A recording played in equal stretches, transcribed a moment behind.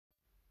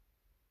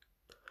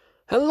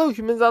Hello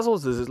humans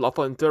assholes, this is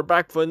Lopho and we're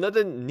back for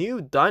another new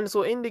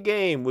dinosaur indie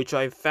game which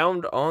I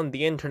found on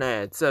the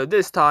internet. So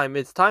this time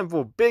it's time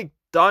for big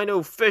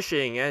dino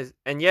fishing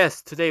and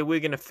yes, today we're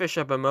gonna fish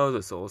up a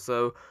mosasaur.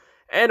 So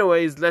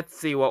anyways, let's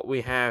see what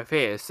we have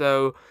here.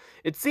 So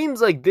it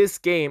seems like this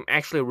game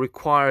actually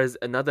requires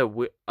another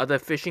other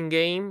fishing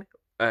game.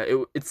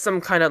 It's some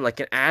kind of like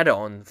an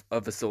add-on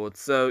of a sort.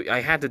 So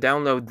I had to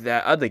download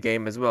that other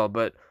game as well,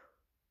 but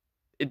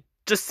it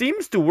just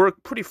seems to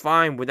work pretty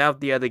fine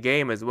without the other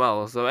game as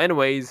well. So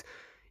anyways,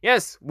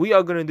 yes, we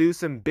are gonna do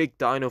some big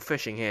dino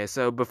fishing here.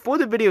 So before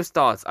the video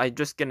starts, I'm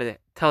just gonna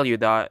tell you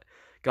that,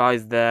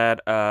 guys,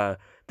 that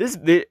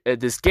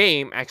this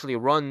game actually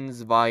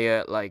runs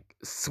via like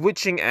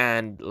switching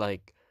and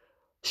like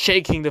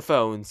shaking the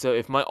phone. So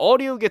if my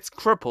audio gets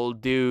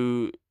crippled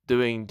during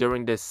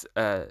this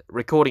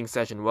recording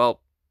session,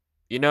 well,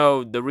 you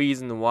know the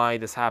reason why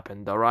this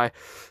happened, alright?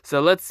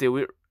 So let's see,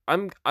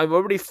 I've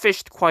already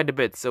fished quite a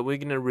bit, so we're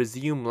gonna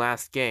resume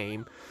last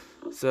game.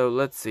 So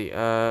let's see,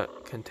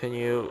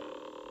 continue.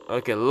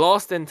 Okay,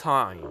 lost in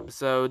time.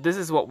 So this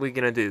is what we're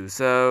gonna do.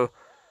 So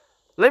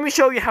let me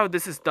show you how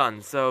this is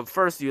done. So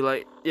first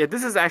yeah,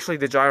 this is actually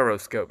the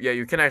gyroscope. Yeah,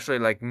 you can actually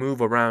like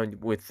move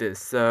around with this.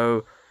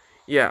 So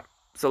yeah.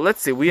 So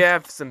let's see, we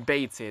have some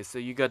baits here. So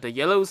you got the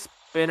yellow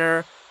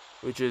spinner,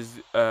 which is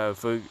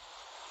for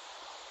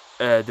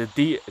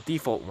the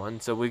default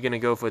one. So we're gonna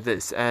go for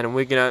this, and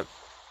we're gonna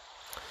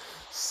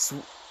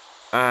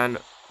and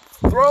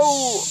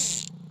throw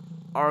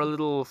our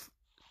little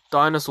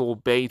dinosaur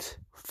bait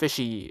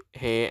fishy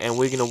here, and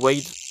we're gonna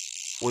wait.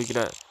 We're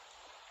gonna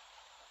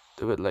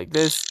do it like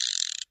this.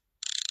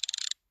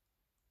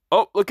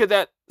 Oh, look at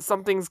that!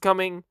 Something's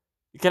coming.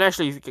 You can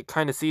actually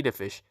kind of see the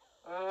fish.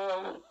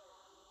 Oh,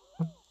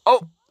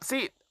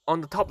 see,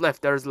 on the top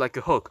left there's like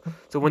a hook.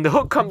 So when the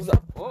hook comes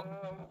up, oh,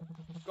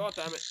 god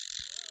damn it!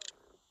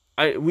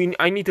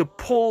 I need to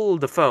pull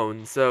the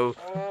phone. So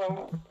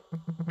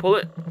pull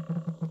it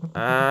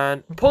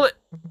and pull it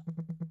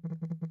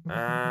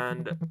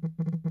and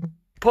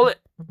pull it.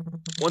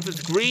 Once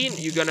it's green,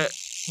 you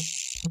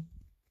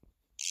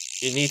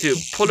need to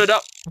pull it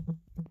up.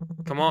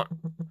 Come on.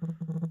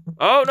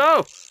 Oh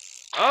no!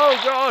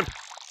 Oh god!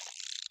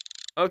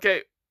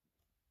 Okay.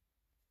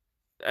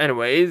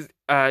 Anyways,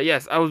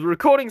 yes, I was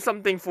recording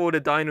something for the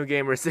Dino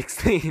Gamer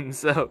 16,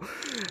 so,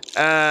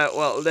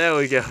 well, there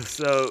we go.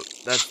 So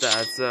that's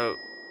that. So,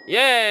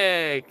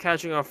 yay!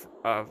 Catching off.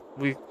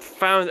 We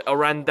found a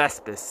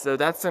Randaspis. So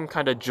that's some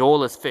kind of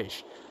jawless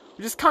fish,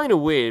 which is kind of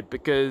weird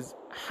because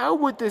how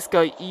would this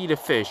guy eat a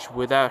fish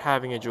without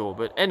having a jaw?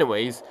 But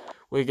anyways,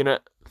 we're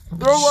gonna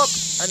throw up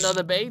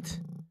another bait,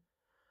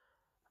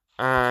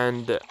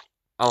 and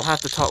I'll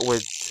have to talk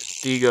with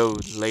Digo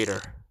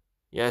later.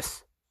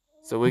 Yes.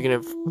 So we're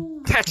gonna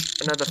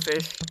catch another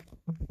fish.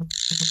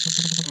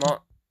 Come on.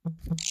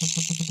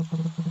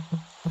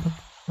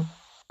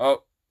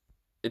 Oh,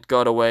 it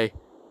got away.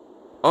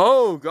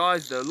 Oh,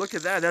 guys, though, look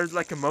at that. There's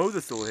like a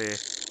mosasaur here.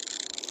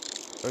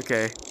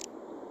 Okay.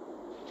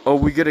 Oh,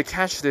 we gotta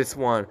catch this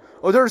one.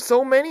 Oh, there's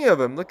so many of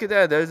them. Look at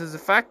that. There's a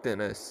fact in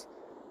this.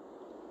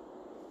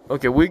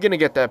 Okay, we're gonna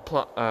get that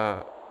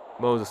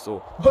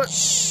mosasaur.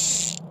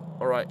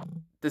 Alright,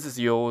 this is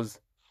yours.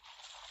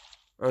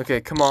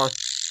 Okay, come on.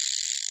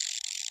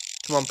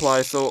 Come on,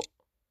 Pliosaur.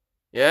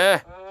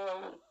 Yeah.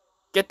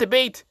 Get the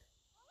bait.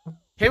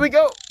 Here we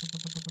go.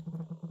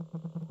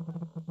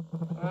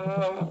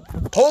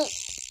 Pull.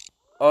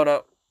 Oh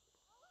no.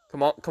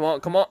 Come on, come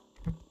on, come on.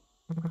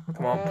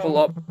 Come on, pull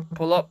up,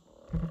 pull up.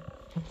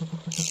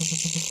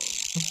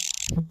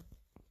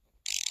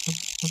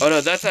 Oh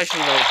no, that's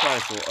actually not a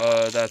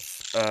Pliosaur.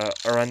 That's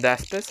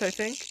Arandaspis, I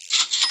think.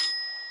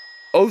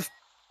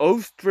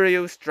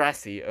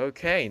 Ostriostraci.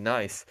 Okay,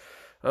 nice.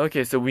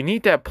 Okay, so we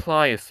need that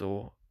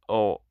Pliosaur.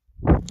 Oh.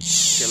 Okay,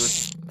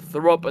 let's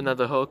throw up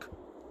another hook.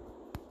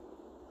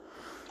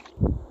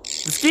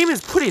 This game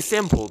is pretty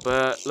simple,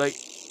 but like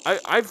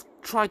I've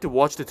tried to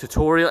watch the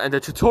tutorial, and the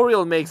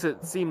tutorial makes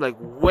it seem like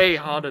way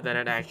harder than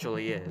it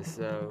actually is.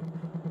 So,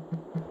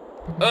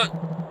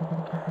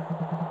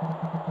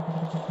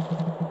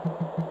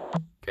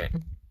 okay,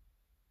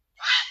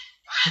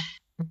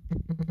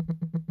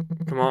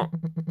 come on,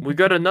 we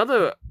got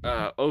another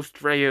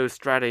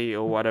Ostriostrati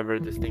or whatever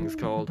this thing's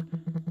called.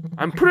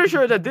 I'm pretty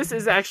sure that this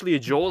is actually a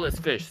jawless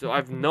fish, so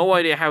I've no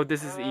idea how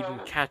this is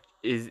even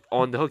is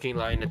on the hooking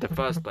line in the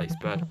first place,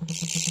 but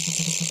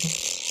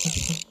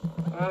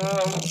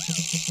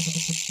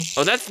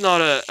oh, that's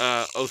not a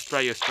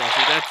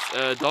Ostriostraci, that's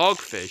a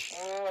dogfish.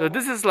 So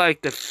this is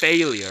like the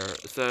failure.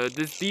 So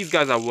these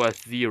guys are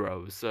worth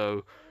 0.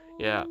 So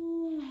yeah.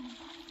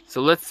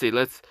 So let's see.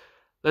 Let's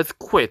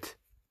quit,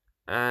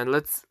 and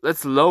let's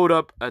load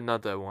up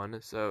another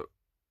one. So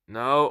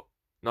no,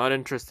 not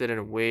interested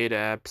in weird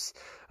apps.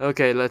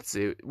 Okay, let's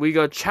see. We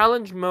got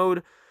challenge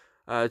mode.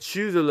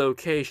 Choose a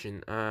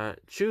location.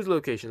 Choose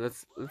location.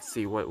 Let's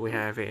see what we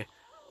have here.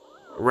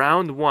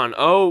 Round 1.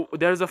 Oh,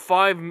 there's a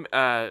 5.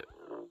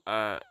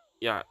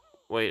 Yeah.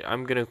 Wait,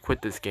 I'm gonna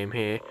quit this game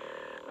here.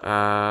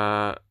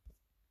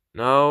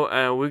 No,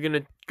 and we're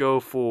gonna go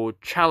for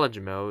challenge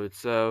mode.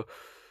 So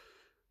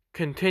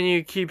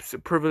continue keeps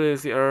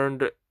previously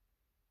earned.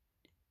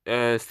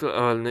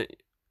 Still,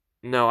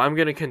 no, I'm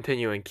gonna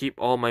continue and keep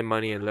all my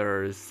money in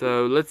lures.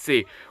 So let's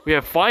see. We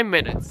have 5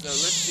 minutes. So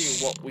let's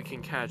see what we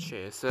can catch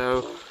here.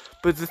 So,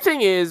 but the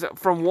thing is,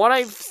 from what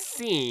I've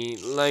seen,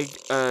 like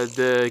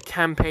the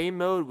campaign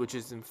mode, which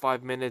is in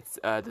 5 minutes,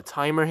 the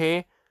timer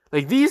here,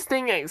 like these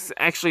things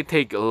actually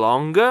take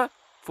longer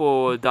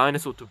for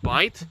dinosaur to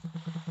bite.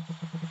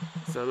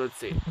 So let's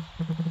see.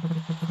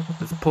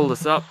 Let's pull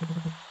this up.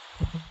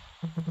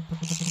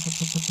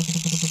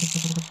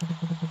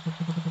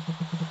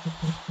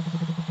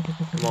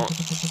 Come on.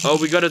 Oh,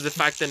 we got a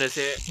Defactinus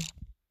here.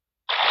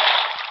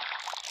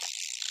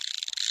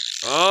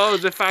 Oh,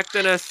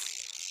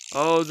 Defactinus.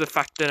 Oh,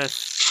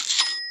 Defactinus.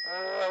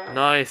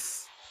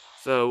 Nice.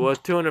 So we're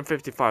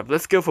 255.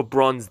 Let's go for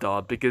Bronze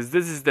Dot because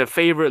this is the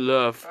favorite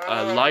lure of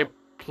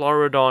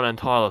Liplorodon and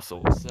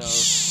Tylosaur.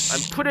 So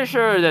I'm pretty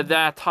sure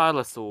that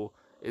Tylosaur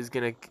is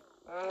gonna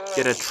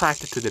get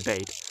attracted to the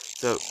bait.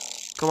 So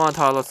come on,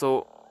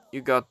 Tylosaur.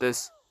 You got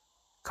this.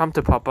 Come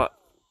to Papa.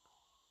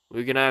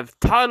 We're gonna have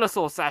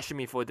Tylosaur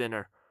sashimi for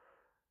dinner.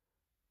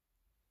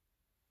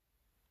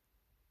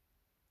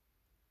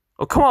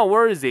 Oh, come on,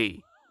 where is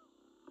he?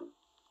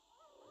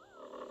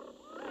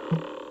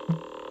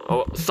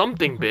 Oh,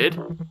 something bit.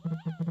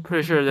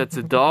 Pretty sure that's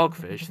a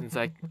dogfish since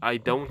I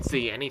don't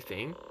see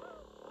anything.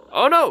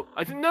 Oh no!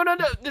 I think no,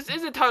 this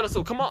is a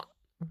Tylosaur. Come on.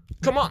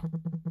 Come on.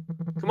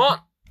 Come on.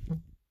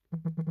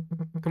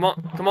 Come on.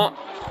 Come on.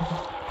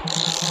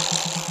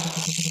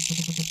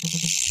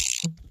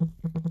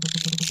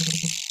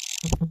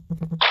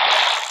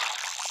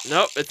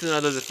 Nope, it's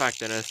another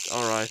Defactinus.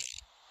 Alright.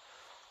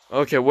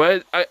 Okay,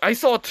 where I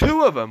saw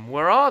two of them.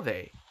 Where are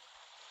they?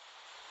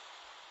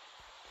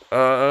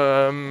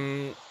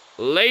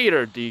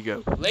 Later,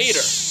 Digo.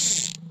 Later.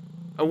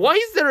 And why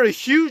is there a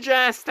huge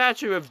ass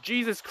statue of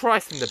Jesus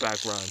Christ in the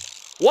background?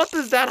 What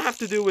does that have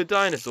to do with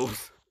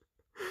dinosaurs?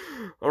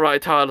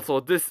 Alright,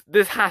 Tylosaur,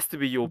 this has to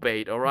be your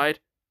bait, alright?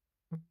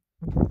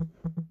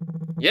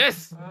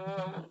 Yes!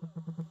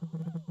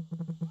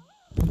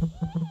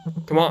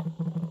 Come on.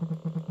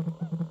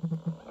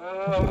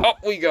 Up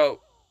we go.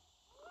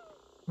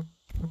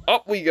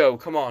 Up we go,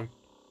 come on.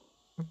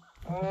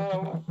 Come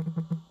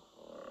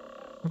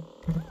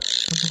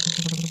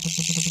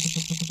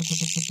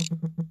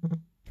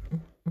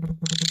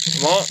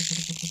on.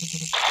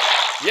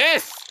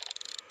 Yes!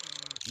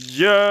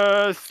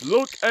 Yes!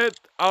 Look at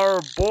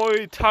our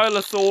boy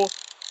Tylosaur.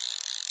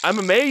 I'm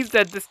amazed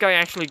that this guy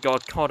actually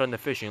got caught in the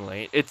fishing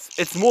lane.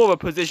 It's more of a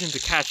position to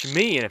catch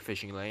me in a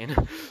fishing lane.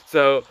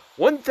 So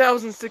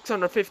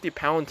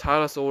 1,650-pound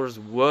Tylosaurus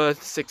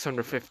worth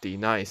 650.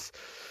 Nice.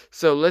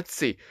 So let's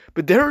see.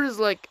 But there is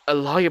like a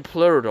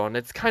Liopleurodon.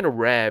 It's kind of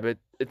rare, but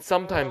it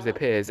sometimes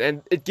appears,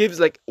 and it gives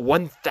like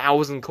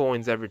 1,000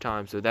 coins every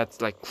time. So that's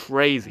like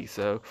crazy.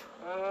 So,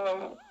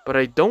 but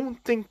I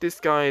don't think this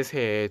guy is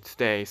here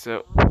today.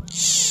 So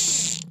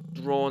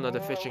draw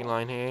another fishing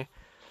line here.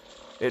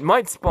 It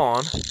might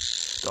spawn.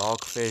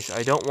 Dogfish.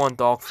 I don't want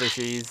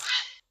dogfishies.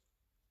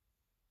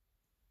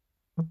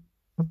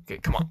 Okay,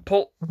 come on.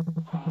 Pull.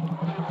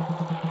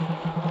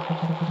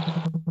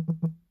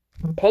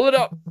 Pull it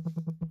up.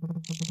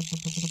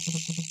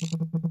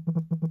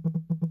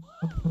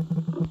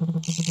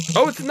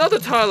 Oh, it's another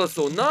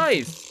Tylosaur.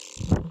 Nice.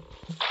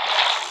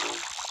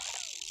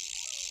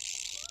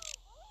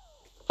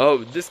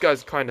 Oh, this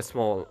guy's kind of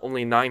small.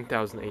 Only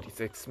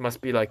 9,086.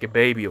 Must be like a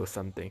baby or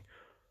something.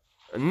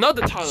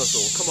 Another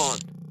Tylosaur. Come on.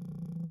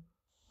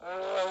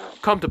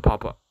 Come to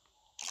Papa.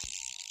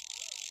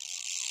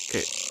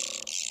 Okay.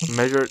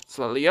 Measure it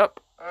slightly up.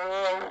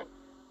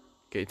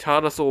 Okay,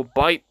 Tylosaur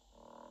bite.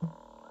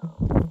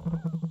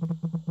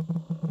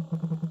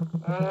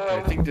 Okay,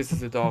 I think this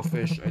is a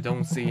dogfish. I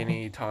don't see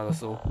any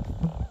Tylosaur.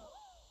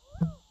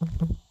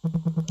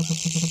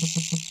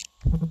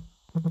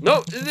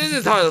 No, this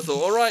is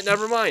Tylosaur. Alright,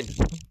 never mind.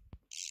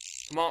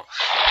 Come on.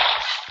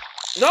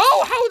 No,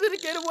 how did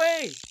it get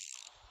away?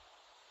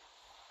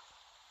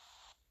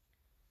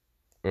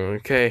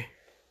 Okay.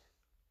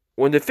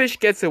 When the fish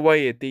gets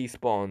away, it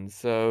despawns,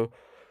 so...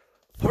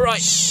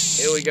 Alright,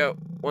 here we go.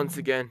 Once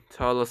again,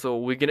 Tylosaur.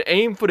 We're gonna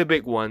aim for the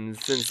big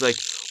ones, since, like,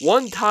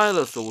 one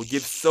Tylosaur will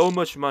give so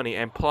much money,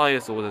 and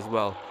Pliosaur as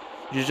well.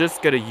 You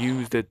just gotta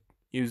use the...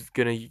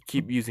 Gonna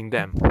keep using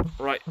them.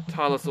 Alright,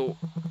 Tylosaur,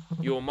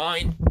 you're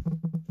mine.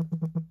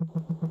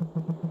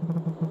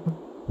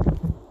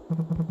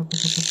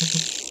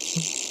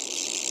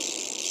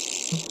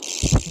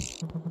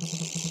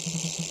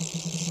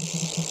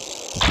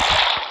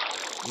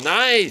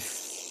 Nice!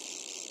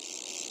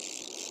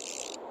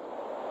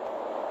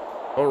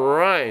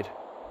 Alright.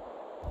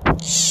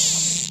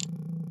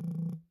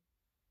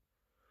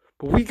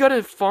 But we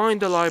gotta find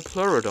the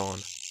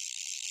Liopleurodon.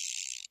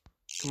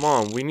 Come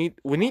on, we need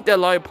that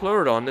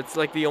Liopleurodon. It's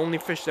like the only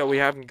fish that we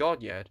haven't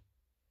got yet.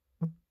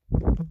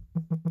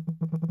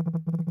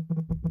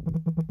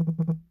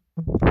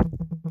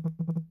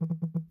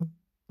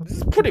 This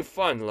is pretty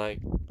fun,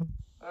 like.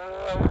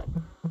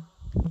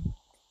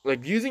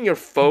 like using your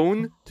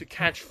phone to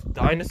catch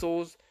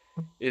dinosaurs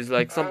is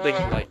like something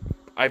like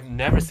I've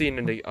never seen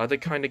in the other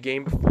kind of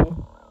game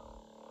before.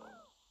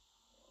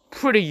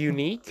 Pretty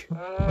unique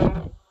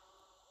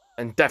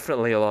and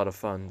definitely a lot of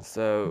fun.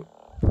 So,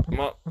 come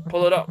on,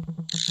 pull it up.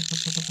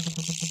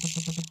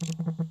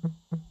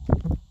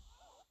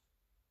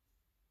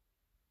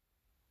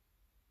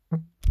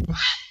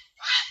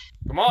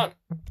 Come on.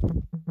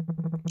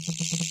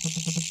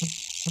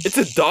 It's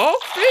a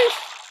dogfish?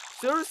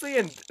 Seriously?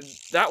 And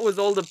that was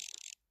all the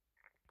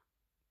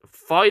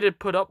fight it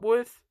put up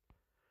with?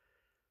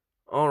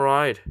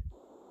 Alright.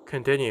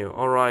 Continue.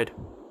 Alright.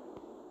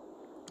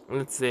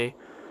 Let's see.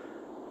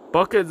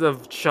 Buckets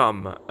of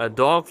chum. A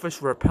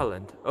dogfish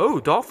repellent. Oh,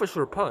 dogfish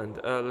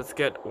repellent. Let's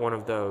get one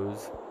of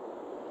those.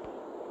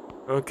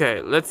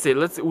 Okay, let's see.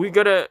 We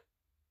gotta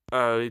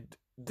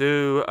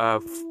do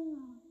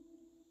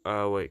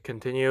wait,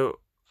 continue.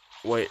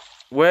 Wait,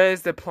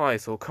 where's the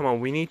pliosaur? Come on,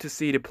 we need to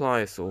see the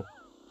pliosaur.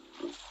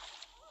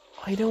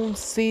 I don't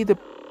see the...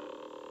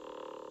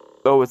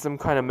 Oh, it's some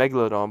kind of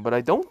megalodon, but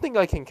I don't think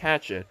I can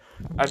catch it.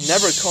 I've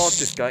never caught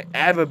this guy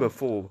ever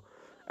before.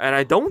 And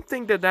I don't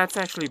think that that's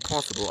actually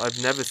possible.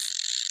 I've never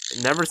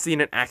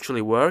seen it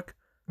actually work.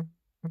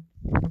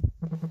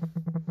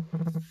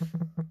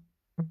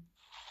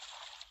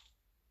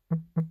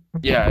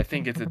 Yeah, I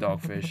think it's a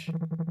dogfish.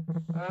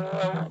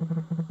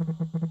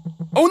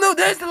 Oh no,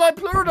 there's the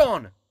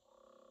Lopho!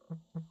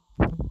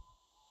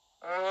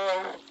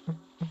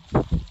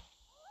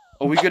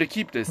 Oh, we gotta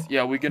keep this.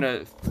 Yeah, we're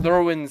gonna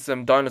throw in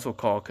some dinosaur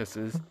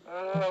carcasses.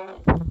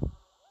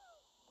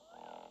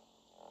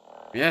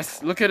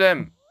 Yes, look at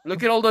them.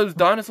 Look at all those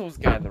dinosaurs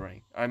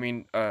gathering. I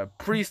mean,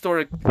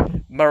 prehistoric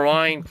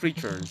marine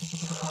creatures.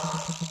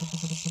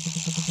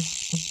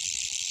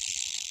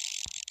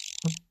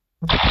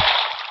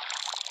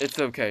 It's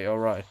okay,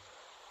 alright.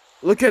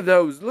 Look at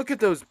those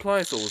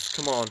pliosaurs.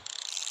 Come on.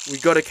 We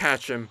gotta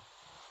catch them.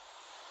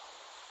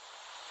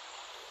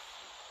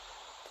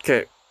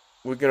 Okay,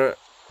 we're gonna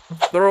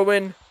throw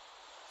in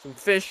some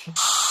fish.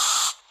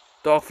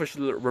 Dogfish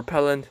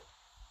repellent.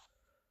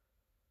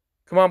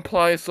 Come on,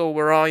 pliosaur,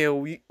 where are you?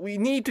 We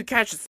need to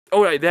catch this.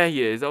 Oh, right, there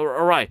he is.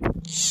 Alright.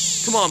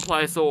 Come on,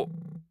 pliosaur.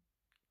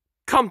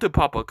 Come to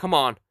Papa, come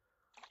on.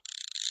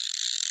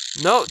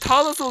 No,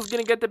 Tylosaur's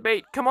gonna get the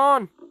bait. Come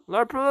on.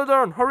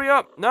 Lopho, hurry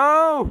up.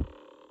 No!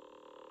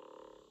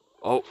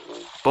 Oh,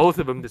 both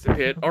of them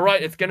disappeared.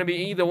 Alright, it's gonna be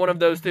either one of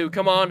those two.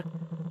 Come on.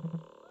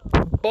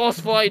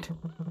 Boss fight.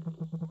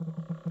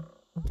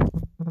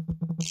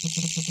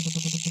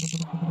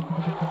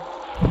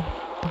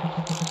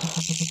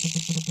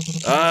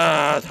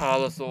 Ah,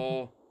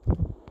 Tylosaur.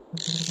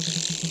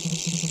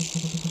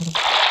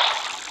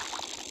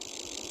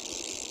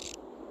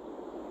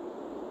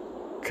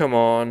 Come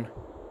on.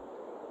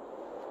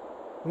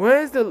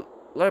 Where's the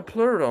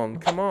Lopho?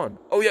 Come on.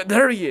 Oh yeah,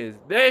 there he is.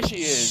 There she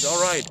is.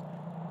 Alright.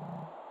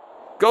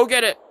 Go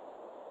get it.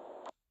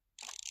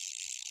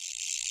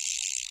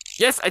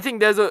 Yes, I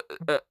think there's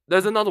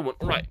another one.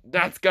 Right,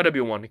 that's gotta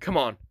be one. Come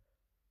on.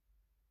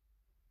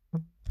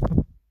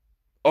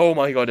 Oh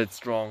my god, it's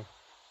strong.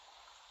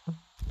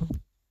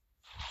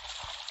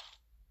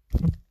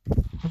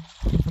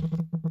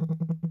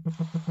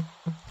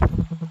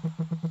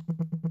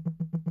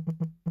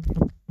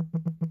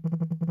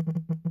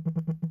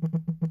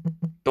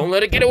 Don't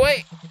let it get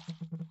away.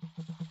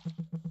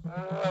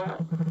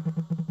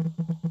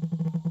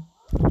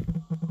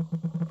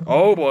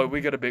 Oh boy,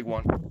 we got a big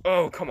one.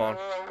 Oh, come on.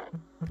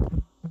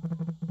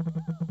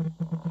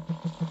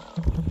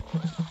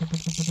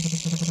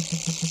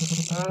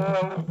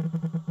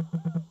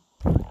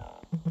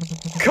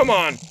 Come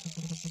on.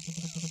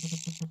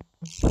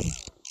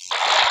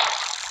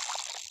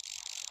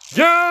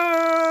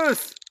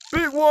 Yes!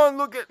 Big one.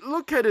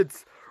 Look at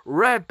its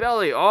red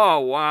belly. Oh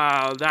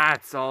wow,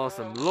 that's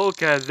awesome.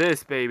 Look at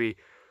this baby.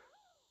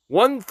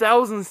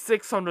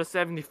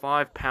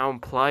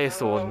 1,675-pound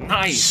pliosaur.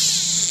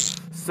 Nice.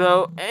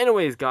 So,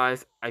 anyways,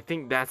 guys, I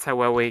think that's how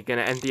we're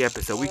gonna end the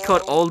episode. We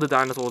caught all the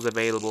dinosaurs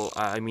available.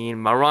 I mean,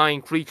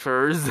 marine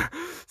creatures.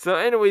 So,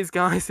 anyways,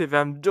 guys, if you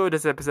enjoyed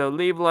this episode,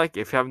 leave a like.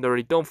 If you haven't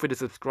already, don't forget to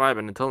subscribe.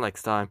 And until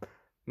next time,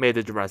 may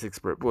the Jurassic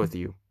Spirit with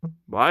you.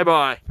 Bye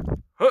bye.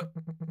 Huh.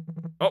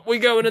 Oh, we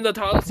going in the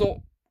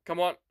dinosaur. Come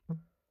on.